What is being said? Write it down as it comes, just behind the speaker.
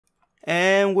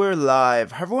And we're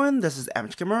live. Hi everyone, this is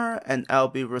Gamer, and I'll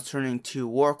be returning to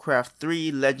Warcraft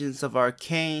 3 Legends of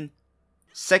Arkain,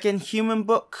 second human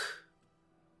book.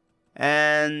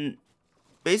 And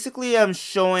basically I'm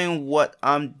showing what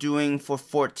I'm doing for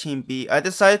 14B. I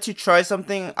decided to try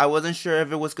something. I wasn't sure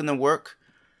if it was gonna work.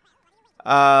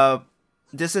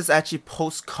 This is actually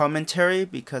post-commentary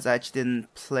because I actually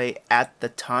didn't play at the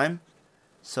time.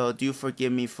 So do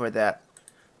forgive me for that.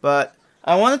 But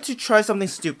I wanted to try something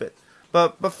stupid.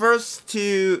 But first,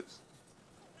 to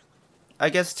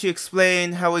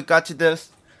explain how we got to this,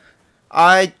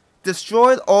 I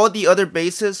destroyed all the other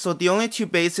bases. So the only two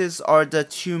bases are the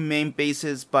two main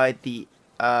bases by the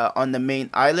on the main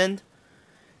island.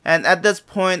 And at this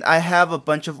point, I have a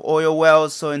bunch of oil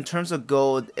wells. So in terms of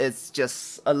gold, it's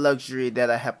just a luxury that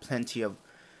I have plenty of.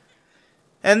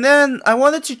 And then I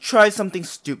wanted to try something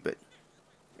stupid,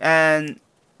 and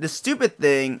the stupid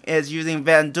thing is using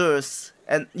Vandurs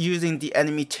and using the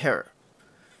enemy terror.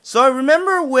 So I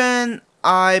remember when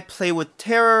I play with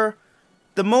terror,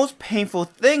 the most painful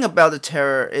thing about the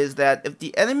terror is that if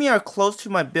the enemy are close to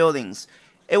my buildings,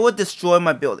 it would destroy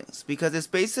my buildings, because it's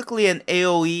basically an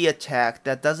AoE attack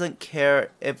that doesn't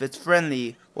care if it's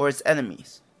friendly or it's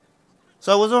enemies.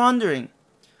 So I was wondering,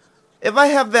 if I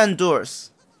have Vandurs,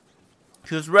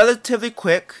 who's relatively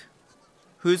quick,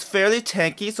 who's fairly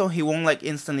tanky so he won't like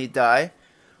instantly die,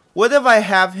 what if I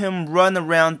have him run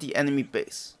around the enemy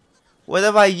base? What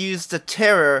if I use the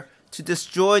terror to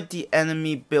destroy the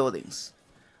enemy buildings,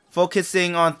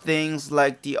 focusing on things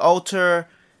like the altar?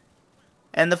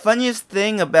 And the funniest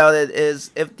thing about it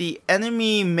is, if the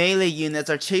enemy melee units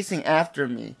are chasing after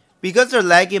me, because they're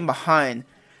lagging behind,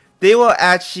 they will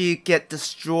actually get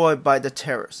destroyed by the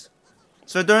terrors.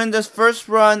 So during this first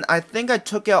run, I think I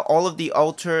took out all of the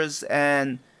altars,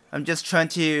 and I'm just trying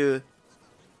to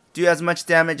do as much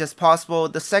damage as possible.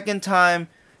 The second time,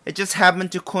 it just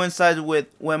happened to coincide with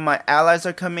when my allies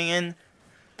are coming in.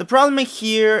 The problem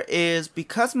here is,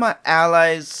 because my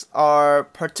allies are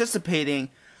participating,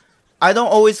 I don't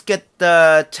always get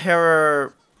the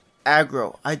terror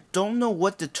aggro. I don't know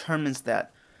what determines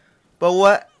that. But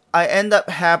what I end up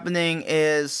happening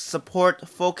is support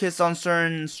focus on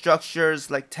certain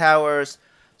structures like towers,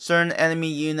 certain enemy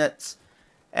units,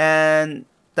 and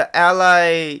the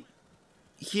ally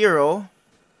hero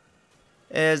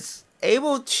is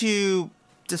able to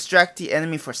distract the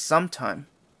enemy for some time.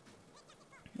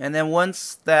 And then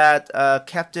once that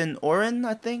Captain Orin,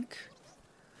 I think,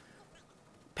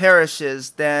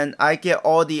 perishes, then I get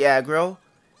all the aggro.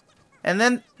 And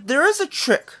then there is a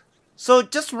trick. So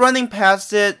just running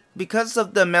past it, because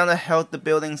of the amount of health the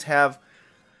buildings have,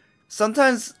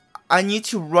 sometimes I need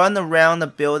to run around a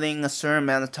building a certain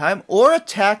amount of time or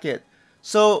attack it.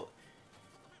 So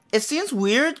it seems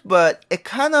weird, but it's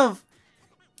kind of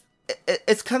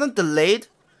delayed.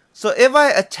 So if I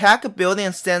attack a building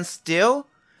and stand still,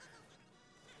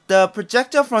 the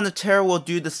projectile from the terror will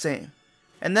do the same.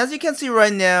 And as you can see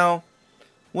right now,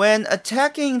 when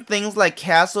attacking things like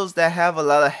castles that have a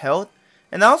lot of health,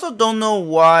 and I also don't know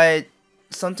why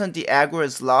sometimes the aggro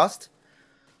is lost.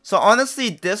 So honestly,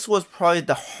 this was probably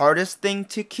the hardest thing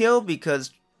to kill,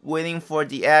 because waiting for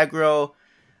the aggro,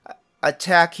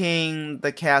 attacking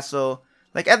the castle,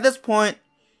 like at this point,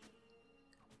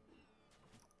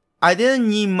 I didn't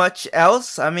need much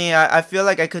else. I mean, I feel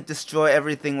like I could destroy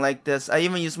everything like this. I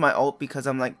even used my ult because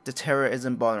I'm like, the terror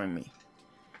isn't bothering me.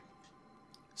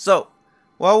 So,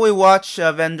 while we watch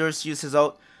Vandurs use his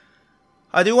ult,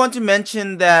 I do want to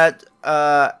mention that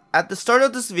at the start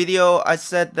of this video, I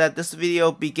said that this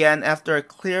video began after I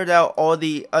cleared out all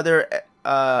the other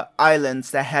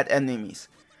islands that had enemies.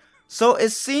 So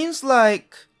it seems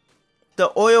like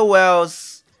the oil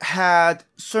wells had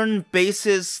certain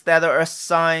bases that are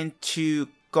assigned to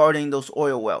guarding those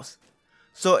oil wells.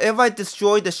 So if I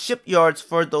destroy the shipyards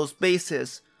for those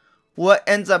bases, what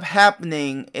ends up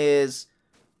happening is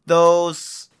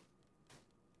those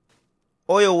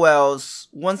oil wells,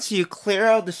 once you clear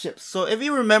out the ships. So if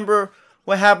you remember,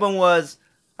 what happened was,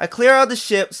 I clear out the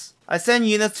ships, I send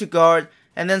units to guard,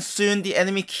 and then soon the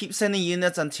enemy keeps sending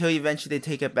units until eventually they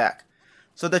take it back.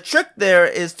 So the trick there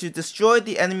is to destroy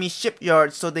the enemy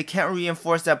shipyard so they can't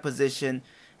reinforce that position,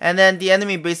 and then the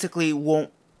enemy basically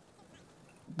won't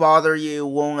bother you,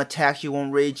 won't attack you,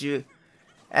 won't raid you.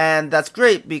 And that's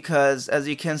great, because as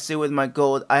you can see with my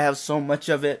gold, I have so much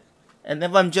of it. And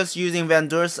if I'm just using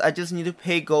Vandurs, I just need to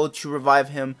pay gold to revive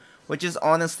him, which is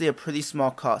honestly a pretty small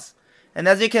cost. And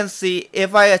as you can see,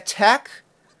 if I attack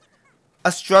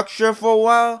a structure for a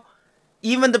while,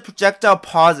 even the projectile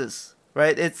pauses,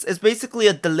 right? It's basically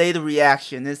a delayed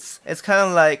reaction. It's kind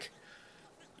of like,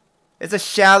 it's a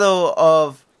shadow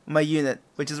of my unit,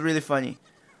 which is really funny.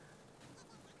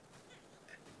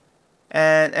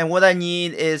 And what I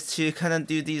need is to kind of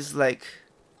do these like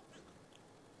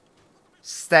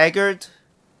staggered,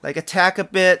 like attack a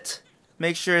bit,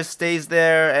 make sure it stays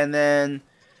there, and then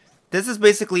this is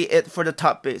basically it for the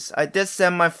top base. I did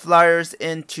send my flyers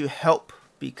in to help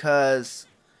because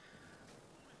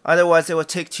otherwise it would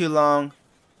take too long.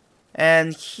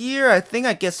 And here I think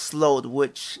I get slowed,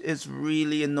 which is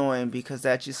really annoying because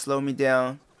that actually slowed me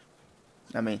down.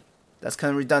 I mean, that's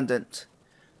kind of redundant.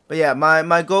 But yeah,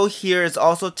 my goal here is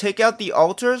also take out the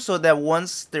altar so that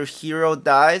once their hero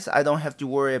dies, I don't have to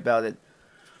worry about it.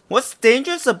 What's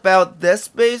dangerous about this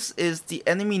base is the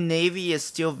enemy navy is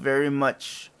still very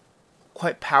much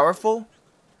quite powerful.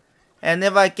 And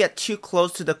if I get too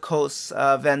close to the coast,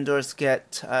 vendors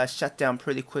get shut down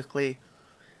pretty quickly.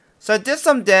 So I did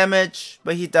some damage,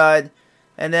 but he died.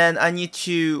 And then I need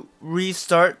to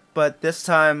restart, but this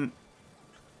time,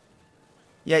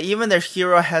 yeah, even their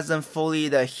hero hasn't fully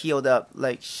healed up.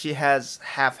 Like, she has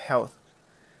half health.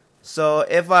 So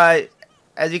if I,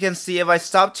 as you can see, if I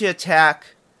stop to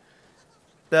attack,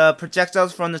 the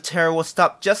projectiles from the terror will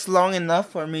stop just long enough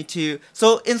for me to...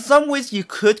 So in some ways you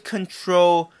could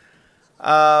control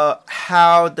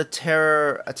how the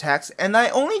terror attacks. And I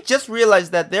only just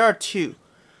realized that there are two.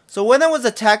 So when I was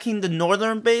attacking the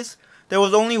northern base, there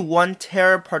was only one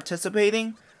terror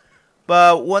participating.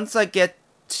 But once I get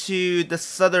to the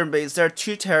southern base, there are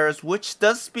two terrors, which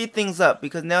does speed things up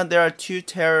because now there are two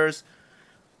terrors,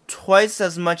 twice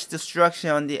as much destruction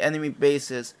on the enemy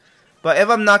bases. But if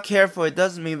I'm not careful, it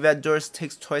does mean that Durst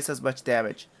takes twice as much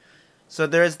damage. So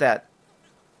there is that.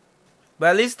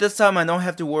 But at least this time I don't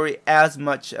have to worry as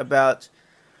much about,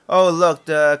 oh look,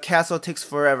 the castle takes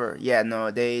forever. Yeah, no,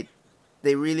 they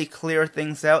really clear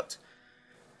things out.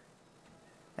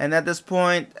 And at this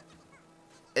point,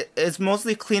 it's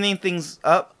mostly cleaning things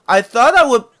up. I thought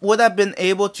I would have been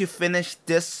able to finish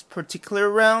this particular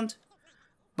round,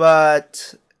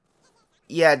 but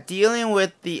yeah, dealing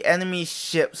with the enemy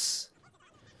ships,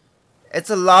 it's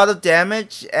a lot of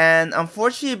damage. And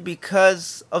unfortunately,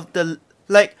 because of the,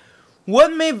 like,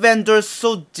 what made Vendor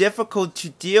so difficult to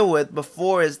deal with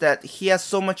before is that he has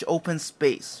so much open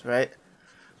space, right?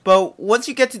 But once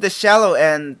you get to the shallow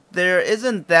end, there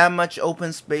isn't that much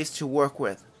open space to work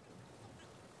with.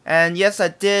 And yes, I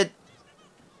did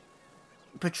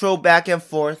patrol back and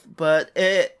forth, but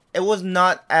it was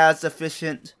not as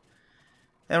efficient.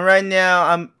 And right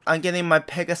now I'm getting my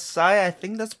Pegasi, I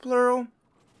think that's plural,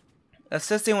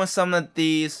 assisting with some of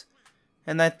these,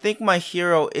 and I think my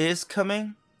hero is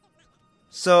coming.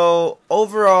 So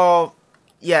overall,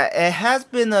 yeah, it has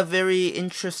been a very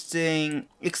interesting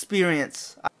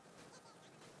experience.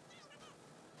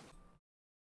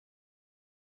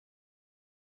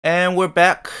 And we're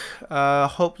back.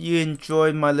 Hope you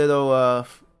enjoyed my little,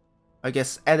 I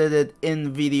guess, edited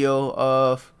in video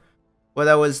of what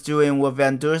I was doing with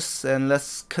Van Durs, and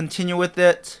let's continue with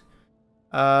it.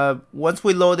 Once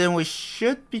we load in, we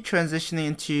should be transitioning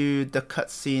into the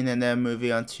cutscene and then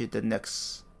moving on to the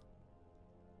next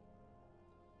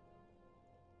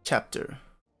chapter,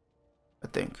 I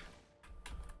think.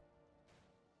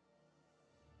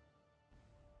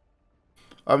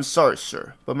 I'm sorry,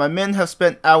 sir, but my men have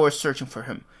spent hours searching for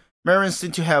him. Marin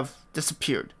seemed to have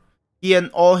disappeared. He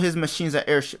and all his machines and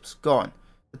airships gone.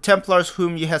 The Templars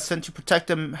whom you had sent to protect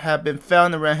him have been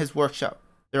found around his workshop.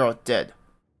 They're all dead.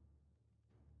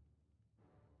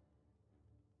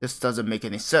 This doesn't make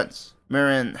any sense.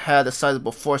 Marin had a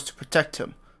sizable force to protect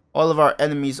him. All of our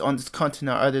enemies on this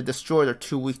continent are either destroyed or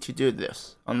too weak to do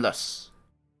this. Unless...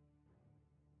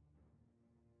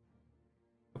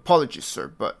 Apologies, sir,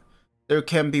 but there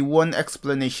can be one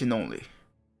explanation only.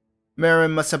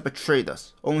 Marin must have betrayed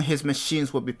us. Only his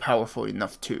machines will be powerful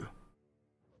enough to...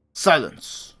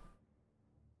 Silence!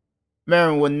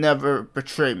 Marin will never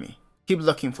betray me. Keep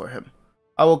looking for him.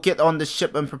 I will get on the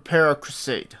ship and prepare a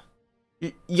crusade.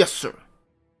 Yes, sir.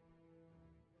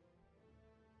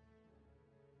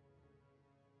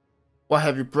 Why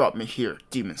have you brought me here,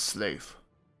 demon slave?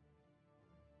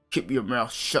 Keep your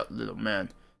mouth shut, little man.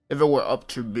 If it were up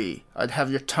to me, I'd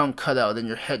have your tongue cut out and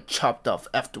your head chopped off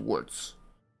afterwards.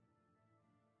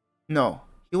 No,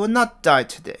 he will not die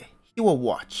today. He will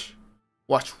watch.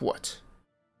 Watch what?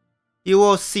 You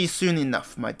will see soon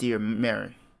enough, my dear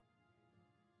Marin.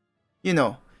 You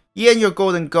know, you and your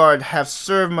golden guard have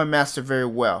served my master very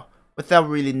well, without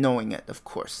really knowing it, of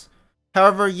course.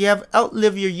 However, you have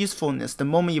outlived your usefulness the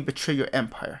moment you betray your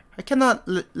empire. I cannot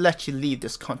let you leave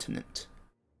this continent.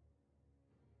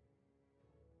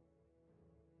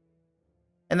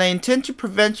 And I intend to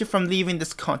prevent you from leaving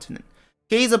this continent.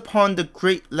 Gaze upon the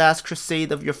great last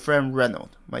crusade of your friend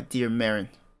Reynold, my dear Marin.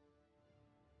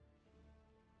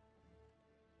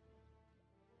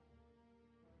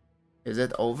 Is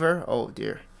it over? Oh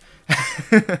dear.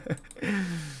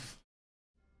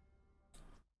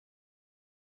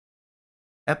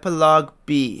 Epilogue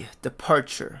B.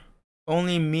 Departure.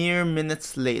 Only mere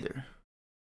minutes later.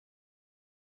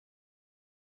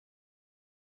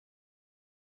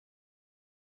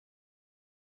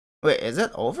 Wait, is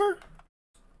it over?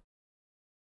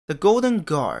 The Golden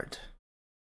Guard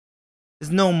is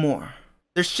no more.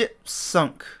 Their ship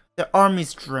sunk. Their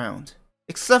armies drowned.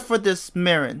 Except for this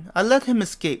Marin, I let him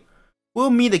escape. We'll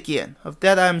meet again, of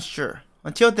that I am sure.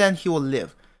 Until then he will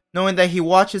live, knowing that he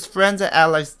watched his friends and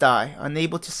allies die,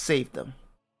 unable to save them.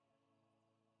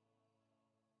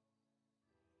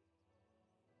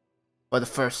 For the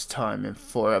first time in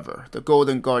forever, the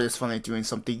Golden Guard is finally doing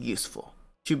something useful.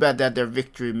 Too bad that their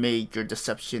victory made your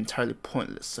deception entirely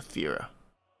pointless, Saphira.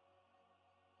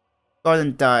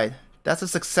 Garden died. That's a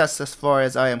success as far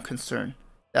as I am concerned.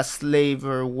 That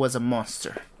slaver was a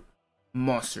monster.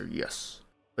 Monster, yes.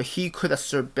 But he could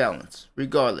assert balance.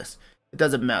 Regardless, it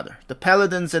doesn't matter. The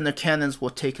paladins and their cannons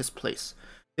will take his place.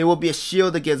 They will be a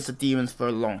shield against the demons for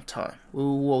a long time. We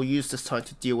will use this time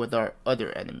to deal with our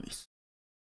other enemies.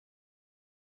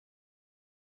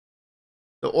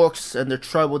 The orcs and their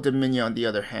tribal dominion, on the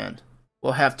other hand,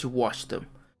 will have to watch them.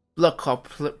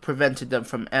 Bloodclaw prevented them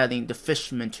from adding the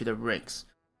fishermen to their ranks.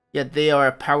 Yet they are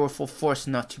a powerful force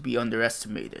not to be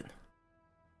underestimated.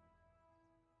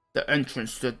 The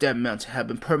entrance to the Dead Mountain have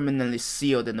been permanently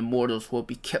sealed and the mortals will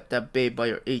be kept at bay by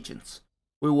your agents.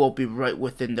 We will be right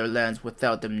within their lands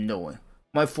without them knowing.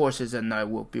 My forces and I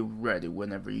will be ready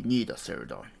whenever you need us,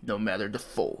 Eridon, no matter the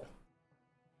foe.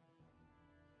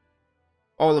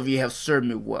 All of you have served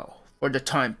me well. For the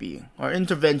time being, our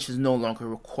intervention is no longer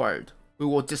required. We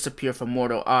will disappear from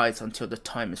mortal eyes until the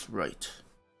time is right.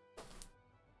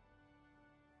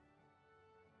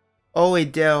 Oh,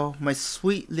 Adele, my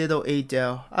sweet little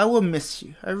Adele, I will miss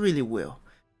you, I really will.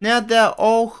 Now that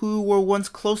all who were once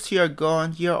close to you are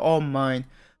gone, you are all mine.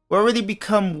 We already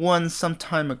become one some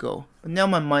time ago, but now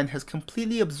my mind has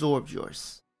completely absorbed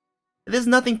yours. It is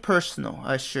nothing personal,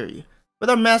 I assure you,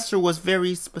 but our master was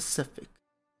very specific.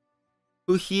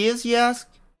 Who he is, you ask?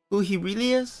 Who he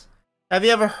really is? Have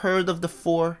you ever heard of the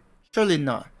Four? Surely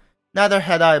not. Neither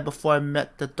had I before I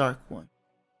met the Dark One.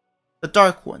 The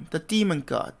Dark One, the Demon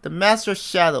God, the Master of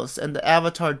Shadows, and the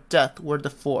Avatar Death were the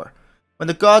Four. When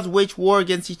the gods waged war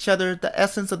against each other, the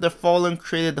essence of their fallen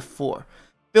created the Four,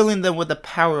 filling them with the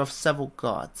power of several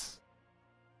gods.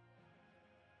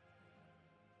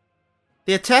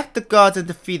 They attacked the gods and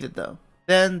defeated them.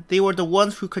 Then, they were the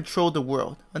ones who controlled the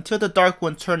world, until the Dark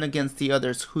One turned against the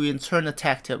others, who in turn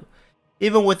attacked him.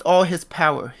 Even with all his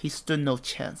power, he stood no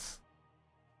chance.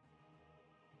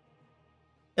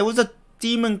 It was a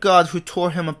demon god who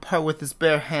tore him apart with his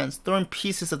bare hands, throwing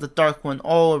pieces of the Dark One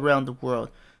all around the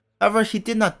world. However, he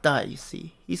did not die, you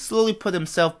see. He slowly put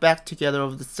himself back together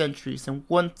over the centuries and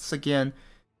once again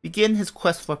began his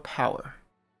quest for power.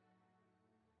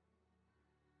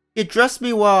 He addressed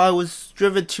me while I was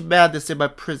driven to madness in my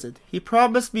prison. He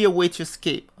promised me a way to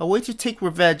escape, a way to take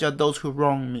revenge on those who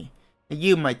wronged me. And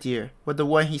you, my dear, were the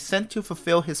one he sent to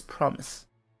fulfill his promise.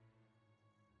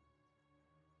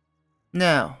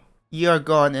 Now, you are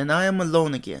gone and I am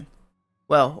alone again.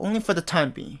 Well, only for the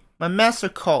time being. My master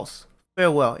calls.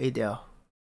 Farewell, Adele.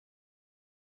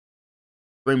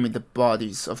 Bring me the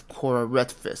bodies of Cora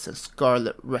Redfist and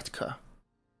Scarlet Retka,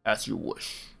 as you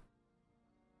wish.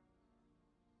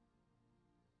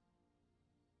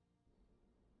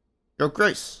 Your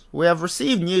Grace, we have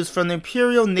received news from the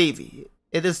Imperial Navy.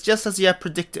 It is just as you had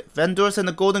predicted. Vendors and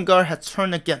the Golden Guard had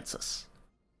turned against us.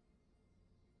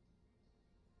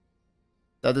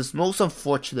 That is most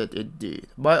unfortunate indeed.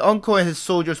 My uncle and his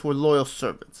soldiers were loyal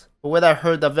servants. But when I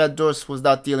heard that Vendors was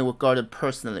not dealing with Garden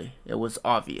personally, it was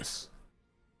obvious.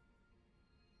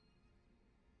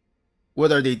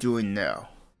 What are they doing now?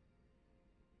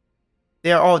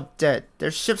 They are all dead.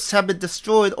 Their ships have been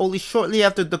destroyed only shortly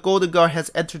after the Golden Guard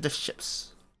has entered the ships.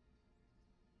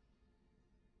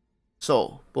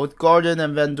 So, both Garden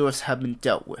and Vendors have been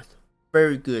dealt with.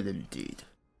 Very good indeed.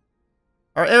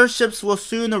 Our airships will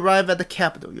soon arrive at the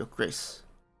capital, Your Grace.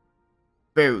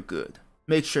 Very good.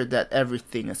 Make sure that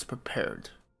everything is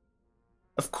prepared.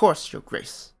 Of course, Your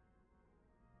Grace.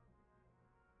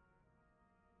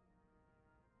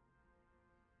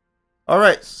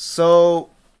 Alright, so...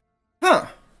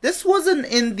 This wasn't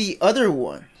in the other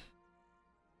one.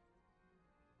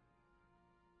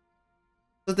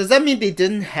 So does that mean they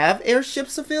didn't have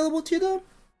airships available to them?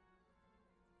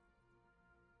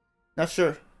 Not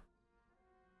sure.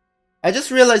 I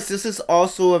just realized this is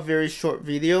also a very short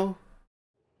video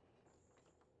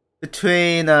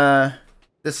between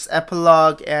this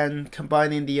epilogue and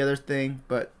combining the other thing,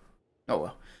 but oh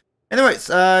well. Anyways,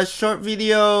 short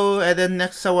video, and then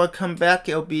next I will come back,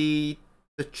 it'll be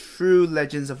the true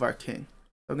Legends of Arkain.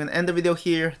 So I'm gonna end the video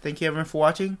here. Thank you everyone for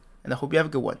watching, and I hope you have a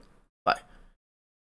good one.